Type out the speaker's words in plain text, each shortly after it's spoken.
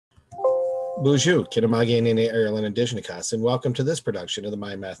Bonjour, Kinamagi Nene Ireland Indigenicas, and welcome to this production of the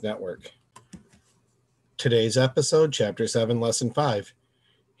Mind Math Network. Today's episode, Chapter 7, Lesson 5,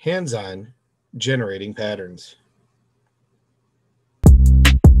 Hands-on Generating Patterns.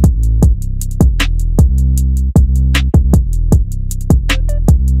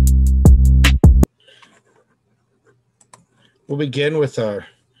 We'll begin with our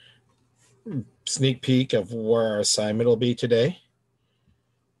sneak peek of where our assignment will be today.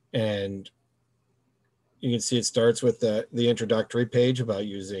 And you can see it starts with the introductory page about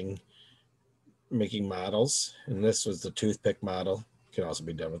making models. And this was the toothpick model. It can also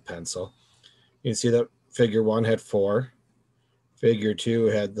be done with pencil. You can see that figure 1 had 4. Figure 2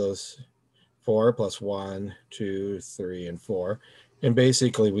 had those 4 plus 1, 2, 3, and 4. And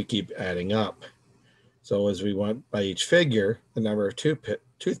basically we keep adding up. So as we went by each figure, the number of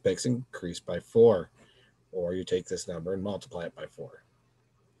toothpicks increased by 4. Or you take this number and multiply it by 4.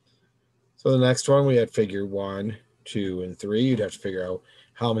 So the next one, we had figure 1, 2, and 3. You'd have to figure out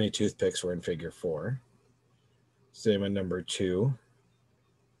how many toothpicks were in figure 4. Same on number 2.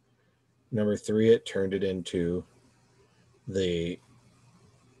 Number 3, it turned it into you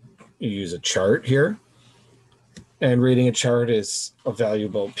use a chart here. And reading a chart is a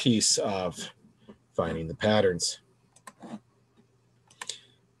valuable piece of finding the patterns.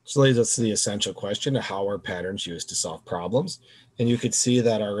 This leads us to the essential question of how are patterns used to solve problems. And you could see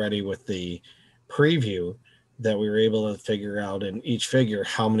that already with the preview that we were able to figure out in each figure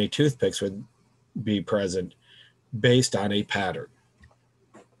how many toothpicks would be present based on a pattern.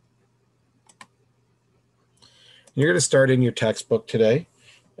 You're going to start in your textbook today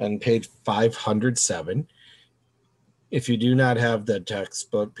on page 507. If you do not have the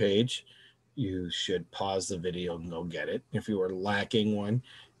textbook page, you should pause the video and go get it. If you are lacking one,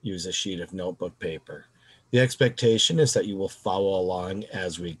 use a sheet of notebook paper. The expectation is that you will follow along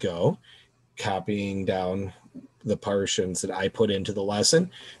as we go, copying down the portions that I put into the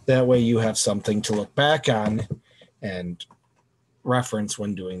lesson. That way you have something to look back on and reference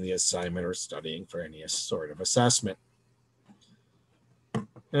when doing the assignment or studying for any sort of assessment.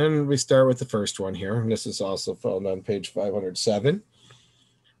 And we start with the first one here. And this is also found on page 507.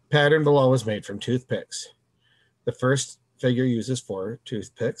 Pattern below is made from toothpicks. The first figure uses 4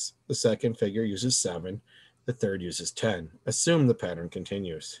 toothpicks. The second figure uses 7. The third uses 10. Assume the pattern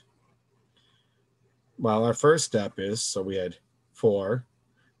continues. Well, our first step is, so we had 4,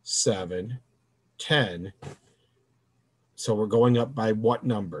 7, 10. So we're going up by what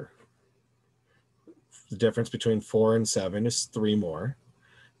number? The difference between 4 and 7 is 3 more.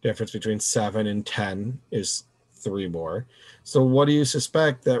 Difference between 7 and 10 is 3 more. So what do you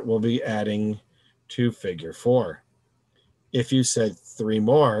suspect that we'll be adding to figure 4? If you said 3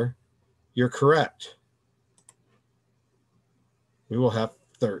 more, you're correct. We will have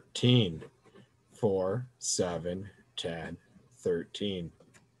 13. 4, 7, 10, 13.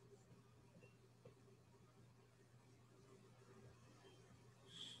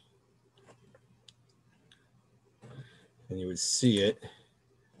 And you would see it.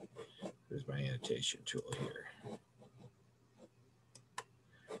 There's my annotation tool here.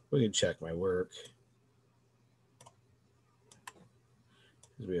 We can check my work.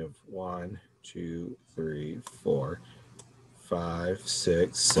 We have 1, 2, 3, 4, 5,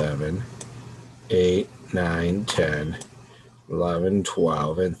 6, 7, 8, 9, 10, 11,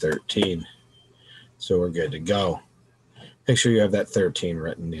 12, and 13. So we're good to go. Make sure you have that 13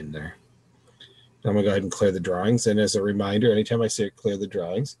 written in there. Now I'm going to go ahead and clear the drawings. And as a reminder, anytime I say clear the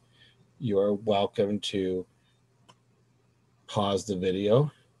drawings, you are welcome to pause the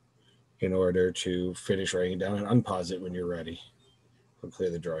video in order to finish writing down and unpause it when you're ready. I'll clear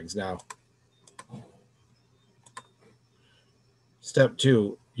the drawings now. Step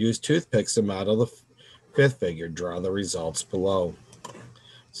 2, use toothpicks to model the fifth figure. Draw the results below.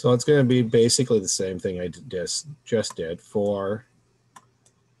 So it's going to be basically the same thing I just did. 4,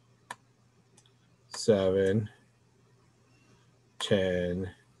 7,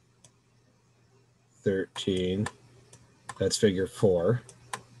 10, 13. That's figure 4.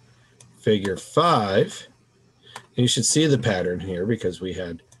 Figure 5. And you should see the pattern here because we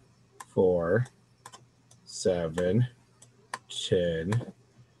had 4, 7, 10,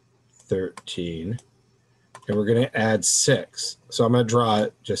 13, and we're going to add 6. So I'm going to draw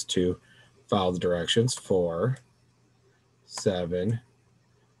it just to follow the directions. 4, 7,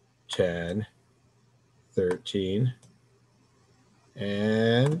 10, 13,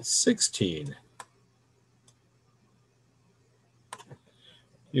 and 16.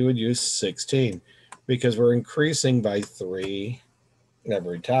 You would use 16 because we're increasing by 3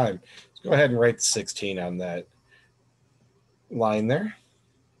 every time. Let's go ahead and write 16 on that line there.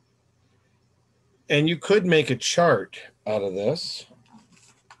 And you could make a chart out of this.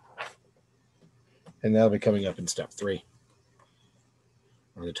 And that'll be coming up in step 3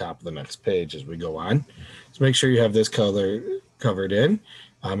 on the top of the next page as we go on. So make sure you have this color covered in.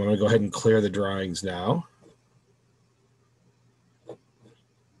 I'm going to go ahead and clear the drawings now.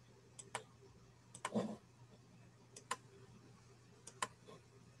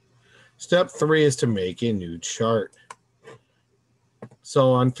 Step 3 is to make a new chart.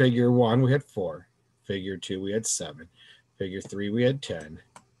 So on figure 1, we had 4. Figure 2, we had 7. Figure 3, we had 10.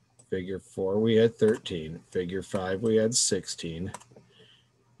 Figure 4, we had 13. Figure 5, we had 16.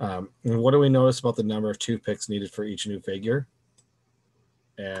 And what do we notice about the number of toothpicks needed for each new figure?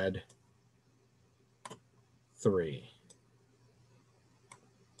 Add 3.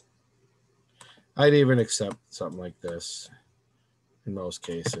 I'd even accept something like this in most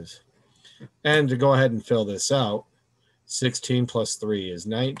cases. And to go ahead and fill this out, 16 plus 3 is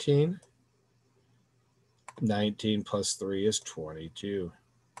 19. 19 plus 3 is 22.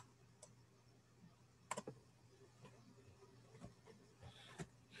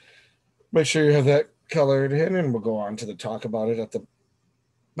 Make sure you have that colored in, and we'll go on to the talk about it at the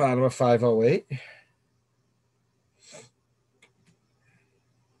bottom of 508.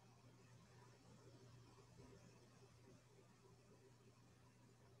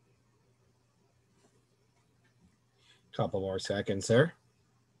 Couple more seconds there.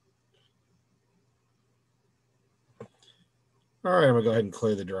 All right, I'm gonna go ahead and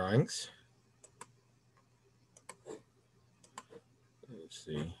clear the drawings. Let's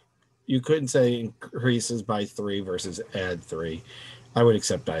see. You couldn't say increases by 3 versus add 3. I would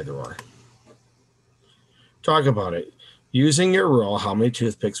accept either or. Talk about it. Using your rule, how many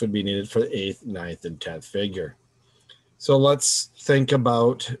toothpicks would be needed for the 8th, 9th, and 10th figure? So let's think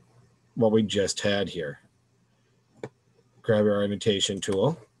about what we just had here. Grab our annotation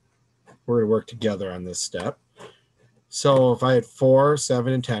tool. We're going to work together on this step. So if I had 4,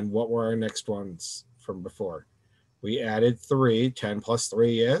 7, and 10, what were our next ones from before? We added 3. 10 plus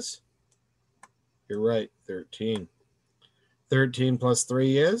 3 is? You're right, 13. 13 plus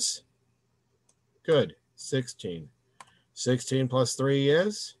 3 is? Good, 16. 16 plus 3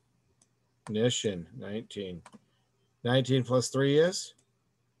 is? Nishan, 19. 19 plus 3 is?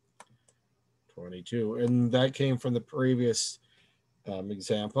 22. And that came from the previous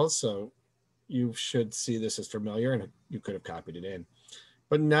example, so you should see this as familiar, and you could have copied it in.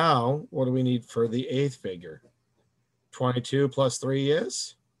 But now, what do we need for the 8th figure? 22 plus 3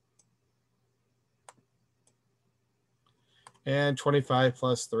 is? And 25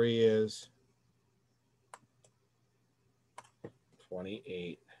 plus 3 is?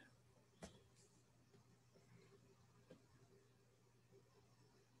 28.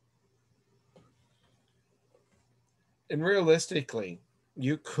 And realistically,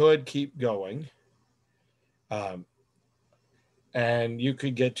 you could keep going. And you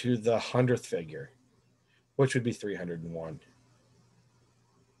could get to the 100th figure, which would be 301.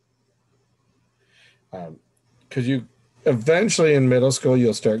 Because you eventually in middle school,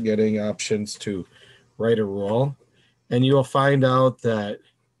 you'll start getting options to write a rule. And you will find out that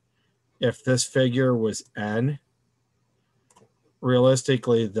if this figure was n,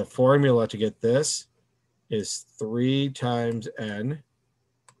 realistically, the formula to get this is 3 times n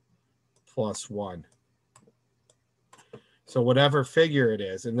plus 1. So whatever figure it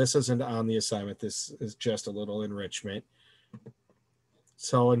is, and this isn't on the assignment, this is just a little enrichment.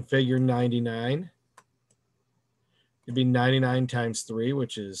 So in figure 99, it'd be 99 times 3,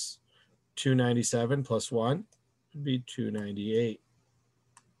 which is 297 plus 1 would be 298.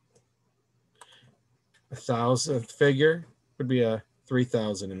 1,000th figure would be a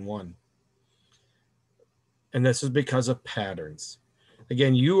 3001. And this is because of patterns.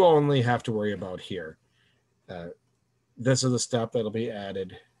 Again, you only have to worry about here. This is a step that'll be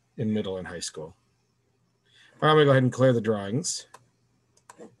added in middle and high school. All right, I'm going to go ahead and clear the drawings.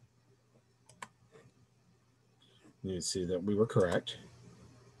 You see that we were correct.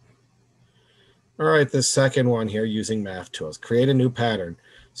 All right, the second one here, using math tools. Create a new pattern.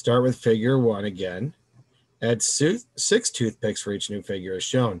 Start with figure 1 again. Add 6 toothpicks for each new figure as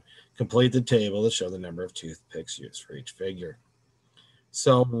shown. Complete the table to show the number of toothpicks used for each figure.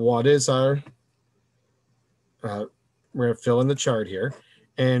 So what is our, we're going to fill in the chart here.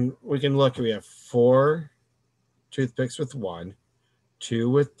 And we can look, we have 4 toothpicks with 1, 2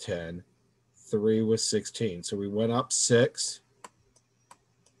 with 10, 3 with 16. So we went up 6.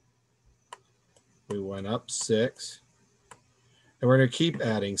 We went up 6. And we're going to keep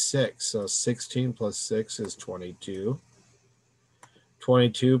adding 6. So 16 plus 6 is 22.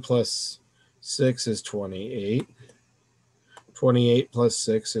 22 plus 6 is 28. 28 plus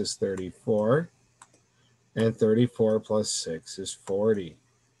 6 is 34. And 34 plus 6 is 40.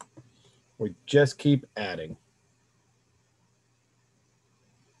 We just keep adding.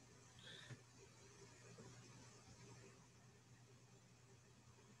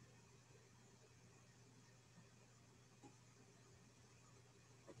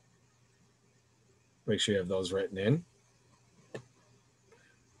 Make sure you have those written in.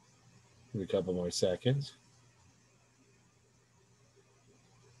 Give a couple more seconds.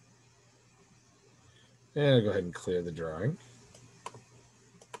 And I'll go ahead and clear the drawing.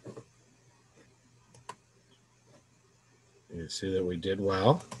 You see that we did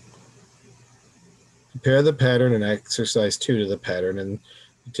well. Compare the pattern in exercise 2 to the pattern and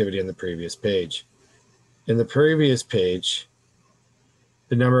activity on the previous page. In the previous page,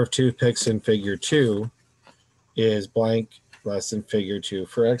 the number of toothpicks in figure 2 is blank less than figure 2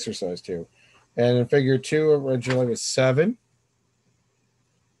 for exercise 2. And in figure 2, originally was 7.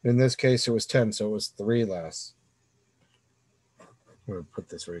 In this case, it was 10, so it was 3 less. I'm going to put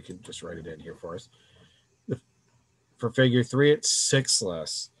this where you can just write it in here for us. For figure 3, it's 6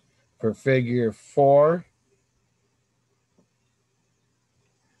 less. For figure 4,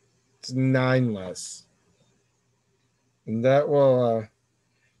 it's 9 less. And that will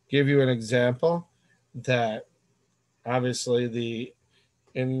give you an example that obviously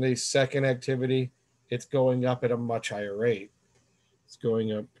in the second activity, it's going up at a much higher rate. It's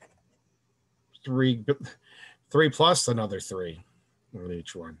going up 3 plus another 3 on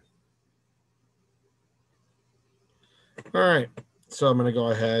each one. All right, so I'm going to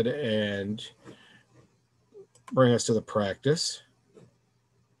go ahead and bring us to the practice.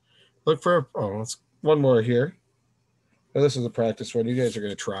 Look for, one more here. Now, this is a practice one you guys are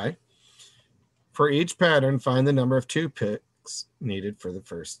going to try. For each pattern, find the number of toothpicks needed for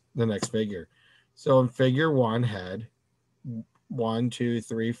the next figure. So in figure 1 had 1, 2,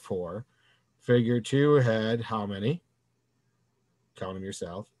 3, 4. Figure 2 had how many? Count them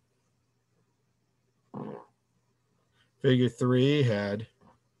yourself. Figure 3 had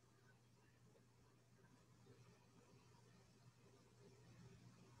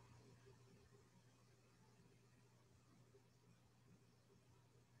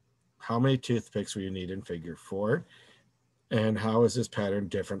how many toothpicks will you need in figure 4? And how is this pattern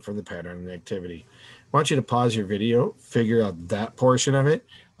different from the pattern in the activity? I want you to pause your video, figure out that portion of it,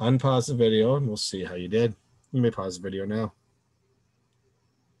 unpause the video, and we'll see how you did. You may pause the video now.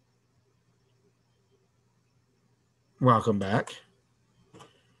 Welcome back.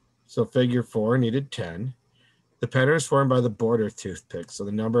 So figure 4 needed 10. The pattern is formed by the border toothpicks, so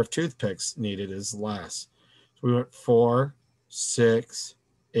the number of toothpicks needed is less. So we went 4, 6,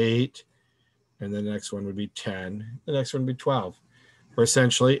 8, and the next one would be 10. The next one would be 12. We're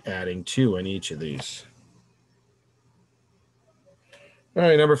essentially adding 2 in each of these. All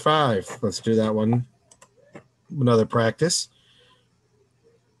right, number 5. Let's do that one. Another practice.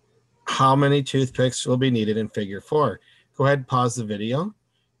 How many toothpicks will be needed in figure 4? Go ahead and pause the video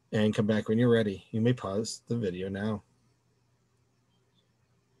and come back when you're ready. You may pause the video now.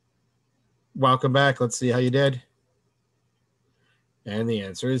 Welcome back. Let's see how you did. And the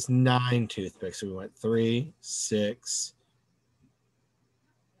answer is 9 toothpicks. So we went 3, 6,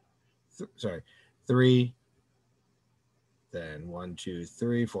 3, then 1, 2,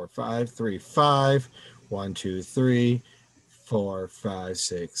 3, 4, 5, 3, 5, 1, 2, 3, 4, 5,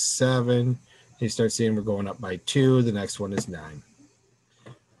 6, 7. You start seeing we're going up by 2. The next one is 9.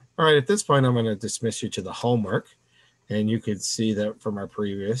 All right, at this point, I'm going to dismiss you to the homework. And you could see that from our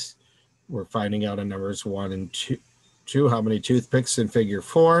previous, we're finding out on numbers 1 and 2, how many toothpicks in figure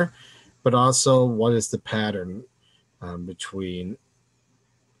 4, but also what is the pattern between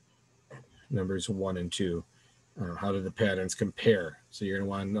numbers 1 and 2. How do the patterns compare? So you're going to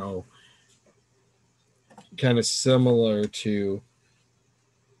want to know, kind of similar to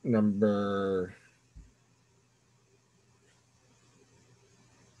number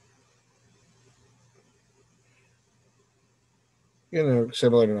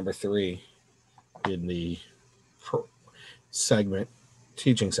similar to number 3 in the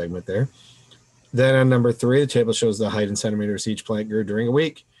teaching segment there. Then on number 3, the table shows the height in centimeters each plant grew during a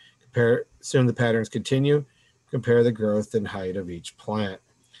week. Assume the patterns continue. Compare the growth and height of each plant.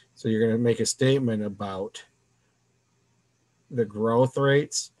 So you're going to make a statement about the growth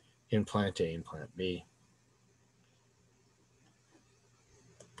rates in plant A and plant B.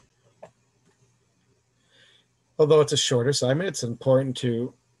 Although it's a short assignment, it's important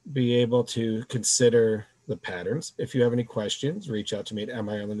to be able to consider the patterns. If you have any questions, reach out to me at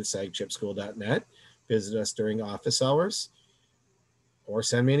mireland@sagchipschool.net. Visit us during office hours or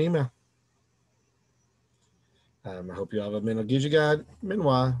send me an email. I hope you all have a minal gijagad,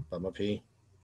 minwa, bamapi.